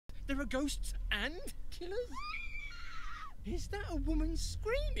There are ghosts and killers? Is that a woman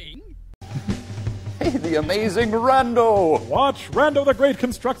screaming? Hey, the amazing Rando! Watch Rando the Great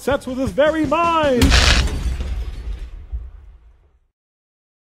construct sets with his very mind!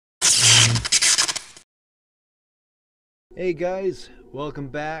 Hey guys, welcome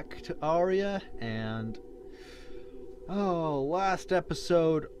back to Araya, and last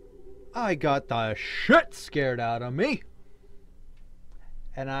episode I got the shit scared out of me,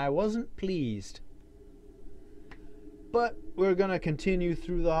 and I wasn't pleased. But we're gonna continue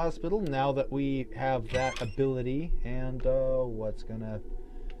through the hospital now that we have that ability, and what's gonna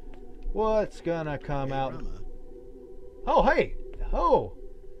come out? Oh, hey! Oh!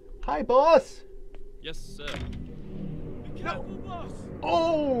 Hi, boss! Yes, sir. Be No. careful, boss!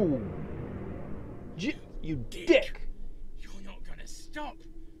 Oh! You dick! You're not gonna stop,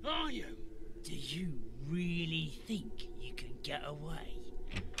 are you? Do you really think you can get away?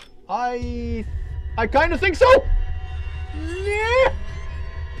 I kind of think so! Yeah.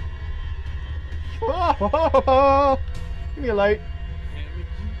 Give me a light. Where would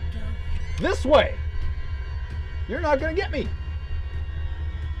you go? This way! You're not gonna get me!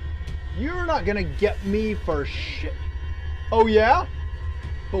 You're not gonna get me for shit. Oh yeah?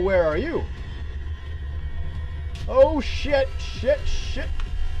 But where are you? Oh shit, shit, shit.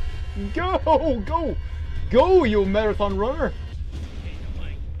 Go, go, go, you marathon runner. Get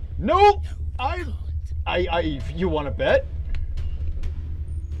away. No! Can't. You wanna bet?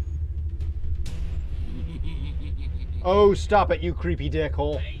 Oh, stop it, you creepy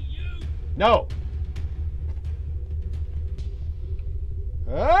dickhole. Hey, you! No!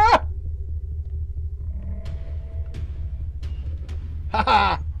 Ah!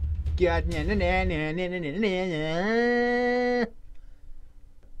 Haha! God,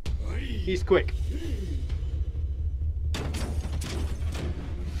 He's quick.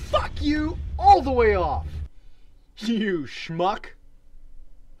 Fuck you all the way off, you schmuck.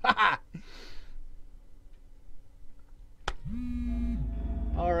 Haha!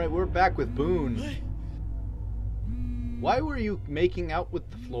 Alright, we're back with Boon. Why were you making out with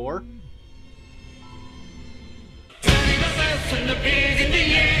the floor?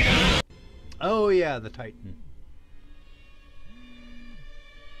 Oh yeah, the Titan.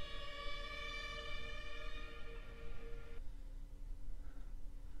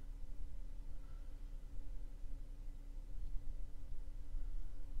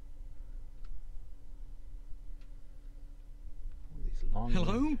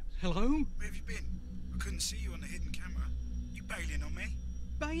 Hello? Hello? Where have you been? I couldn't see you on the hidden camera. You bailing on me?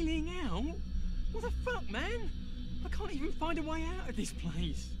 Bailing out? What the fuck, man? I can't even find a way out of this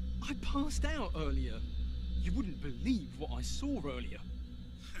place. I passed out earlier. You wouldn't believe what I saw earlier.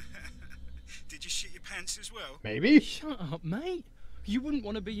 Did you shit your pants as well? Maybe? Shut up, mate. You wouldn't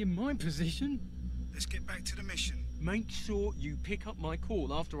want to be in my position. Let's get back to the mission. Make sure you pick up my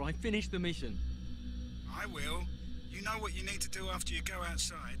call after I finish the mission. I will. You know what you need to do after you go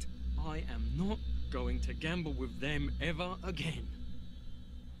outside. I am not going to gamble with them ever again.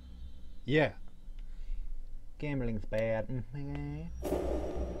 Yeah. Gambling's bad.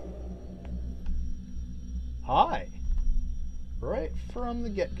 Hi. Right from the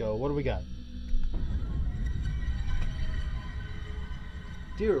get-go, what do we got?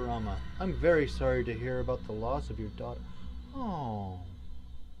 Dear Rama, I'm very sorry to hear about the loss of your daughter. Oh.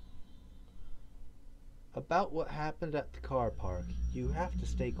 About what happened at the car park, you have to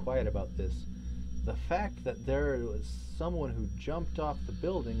stay quiet about this. The fact that there was someone who jumped off the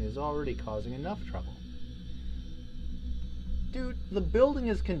building is already causing enough trouble. Dude, the building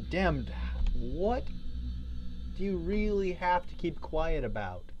is condemned. What do you really have to keep quiet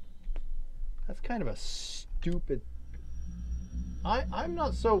about? That's kind of a stupid... I'm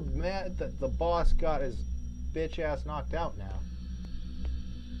not so mad that the boss got his bitch ass knocked out now.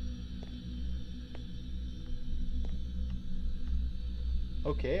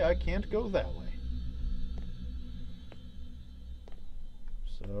 Okay, I can't go that way.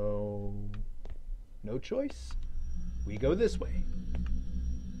 So, no choice. We go this way.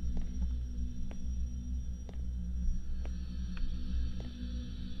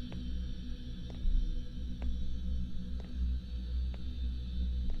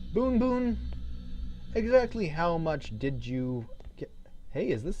 Boon Boon, exactly how much did you get? Hey,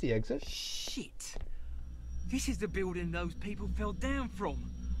 is this the exit? Shit! This is the building those people fell down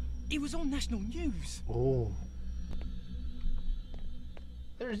from. It was on national news. Oh.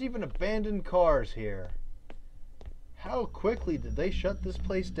 There's even abandoned cars here. How quickly did they shut this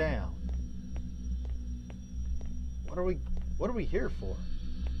place down? What are we here for?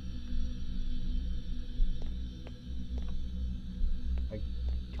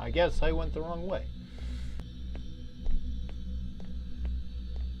 I guess I went the wrong way.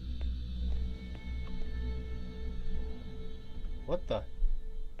 What the?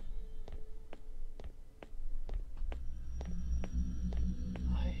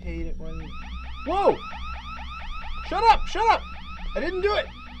 I hate it when... Whoa! Shut up! Shut up! I didn't do it!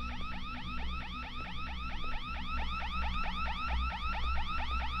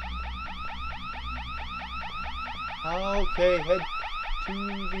 Okay, head to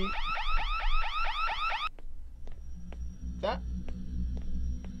the... That...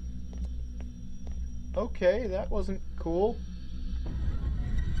 Okay, that wasn't cool.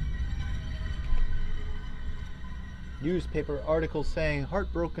 Newspaper article saying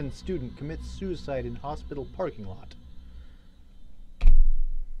heartbroken student commits suicide in hospital parking lot.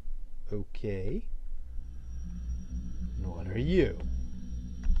 Okay. And what are you?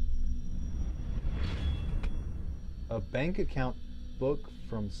 A bank account book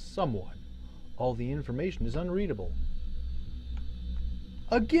from someone. All the information is unreadable.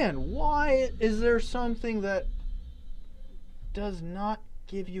 Again, why is there something that does not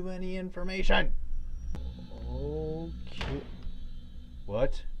give you any information? Okay.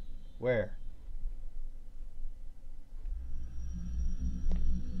 What? Where?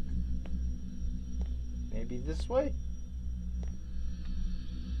 Maybe this way?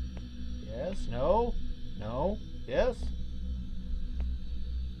 Yes, no, no, yes.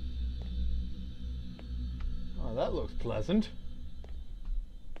 Oh, that looks pleasant.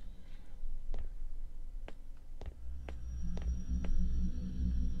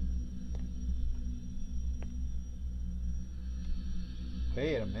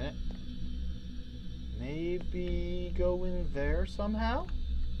 Wait a minute. Maybe go in there somehow?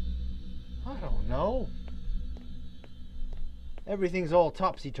 I don't know. Everything's all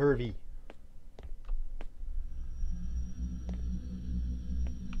topsy-turvy.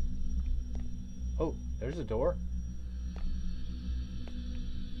 Oh, there's a door.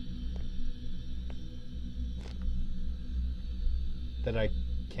 That I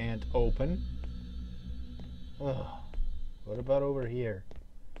can't open. Ugh. What about over here?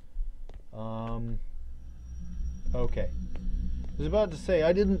 Okay. I was about to say,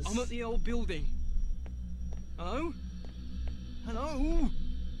 I didn't... I'm at the old building. Hello? Hello?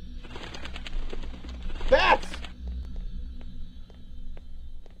 Bats!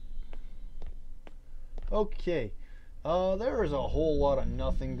 Okay. There is a whole lot of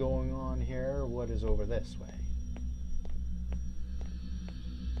nothing going on here. What is over this way?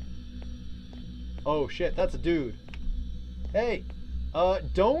 Oh shit, that's a dude. Hey, I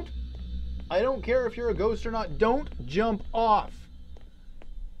don't care if you're a ghost or not, don't jump off.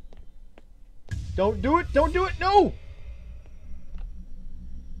 Don't do it, no!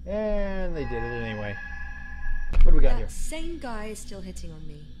 And they did it anyway. What do we got here? That same guy is still hitting on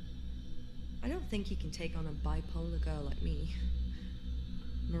me. I don't think he can take on a bipolar girl like me.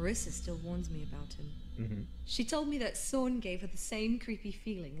 Marissa still warns me about him. Mm-hmm. She told me that Sorn gave her the same creepy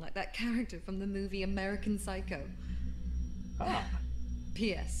feeling like that character from the movie American Psycho. Ah.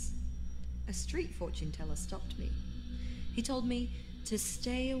 P.S. A street fortune teller stopped me. He told me to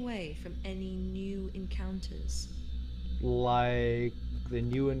stay away from any new encounters. Like the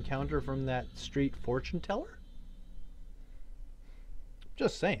new encounter from that street fortune teller?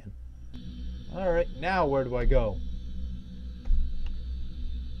 Just saying. Alright, now where do I go?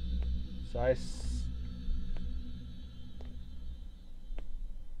 So I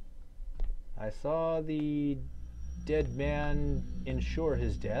saw the dead man ensure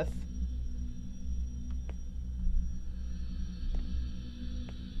his death.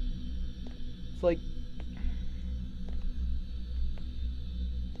 It's like...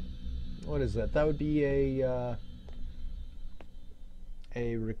 What is that? That would be a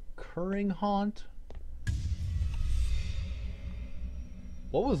recurring haunt?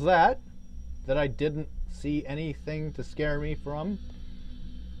 What was that? That I didn't see anything to scare me from?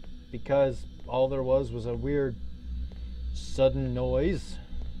 Because all there was a weird sudden noise.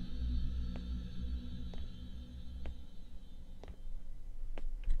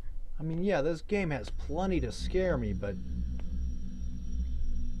 I mean, yeah, this game has plenty to scare me, but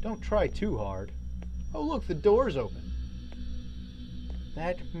don't try too hard. Oh, look, the door's open.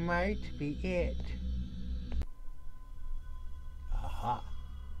 That might be it. Aha.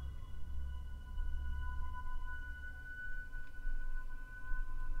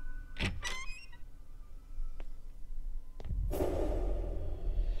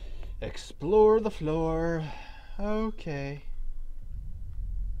 Explore the floor. Okay.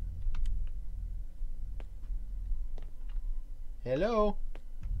 Hello?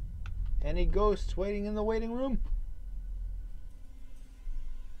 Any ghosts waiting in the waiting room?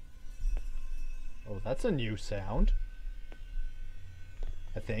 Well, that's a new sound.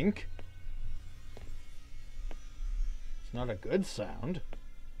 I think. It's not a good sound.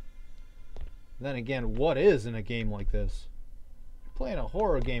 Then again, what is in a game like this? You're playing a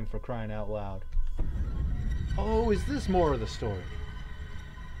horror game, for crying out loud. Oh, is this more of the story?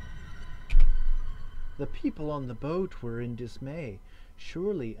 The people on the boat were in dismay.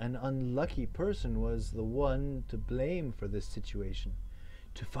 Surely an unlucky person was the one to blame for this situation.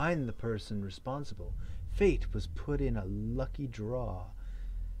 To find the person responsible, fate was put in a lucky draw.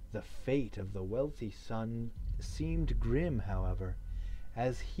 The fate of the wealthy son seemed grim, however,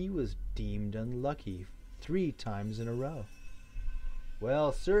 as he was deemed unlucky 3 times in a row.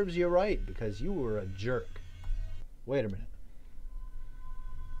 Well, serves you right, because you were a jerk. Wait a minute.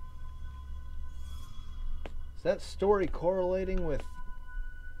 Is that story correlating with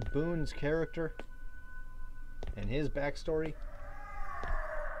Boon's character and his backstory?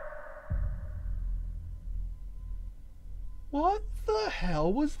 What the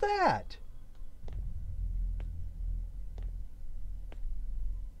hell was that?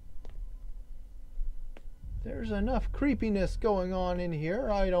 There's enough creepiness going on in here.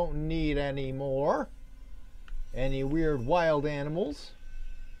 I don't need any more. Any weird wild animals.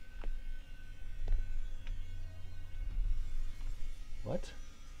 What?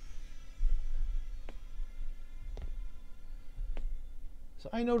 So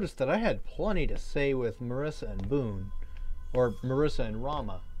I noticed that I had plenty to say with Marissa and Boon. Or Marissa and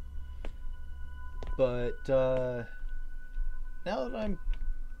Rama. But now that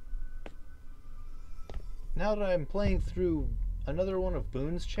I'm playing through another one of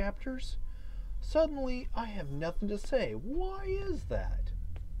Boon's chapters, suddenly I have nothing to say. Why is that?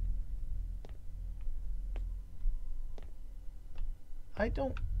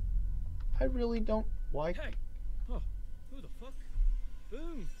 I really don't. Why? Hey! Oh, who the fuck?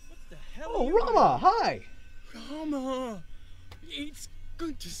 Boon, what the hell Oh, are you Rama, hi! doing? Rama! It's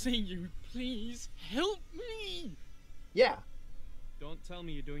good to see you. Please, help me! Yeah. Don't tell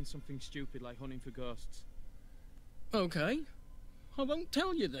me you're doing something stupid like hunting for ghosts. Okay. I won't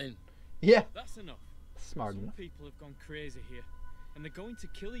tell you then. Yeah. That's enough. Smart Some enough. people have gone crazy here, and they're going to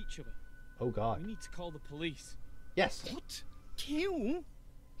kill each other. Oh, God. We need to call the police. Yes. What? Kill?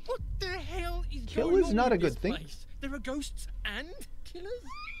 What the hell is Kill going is on not with a good this thing. place? There are ghosts and killers?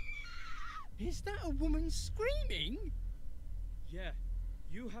 Is that a woman screaming? Yeah.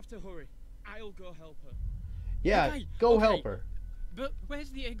 You have to hurry. I'll go help her. Yeah, Okay, go okay. help her. But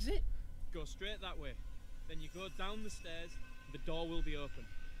where's the exit? Go straight that way. Then you go down the stairs. The door will be open.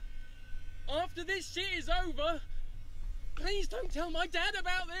 After this shit is over, please don't tell my dad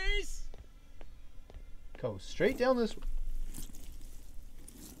about this. Go straight down this.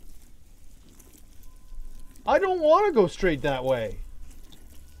 I don't want to go straight that way.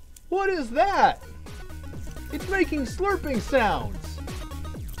 What is that? It's making slurping sounds.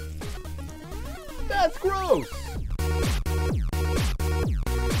 That's gross.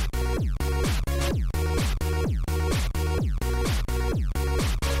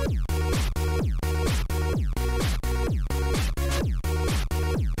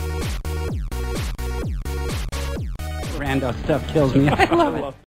 Rando stuff kills me. I love it.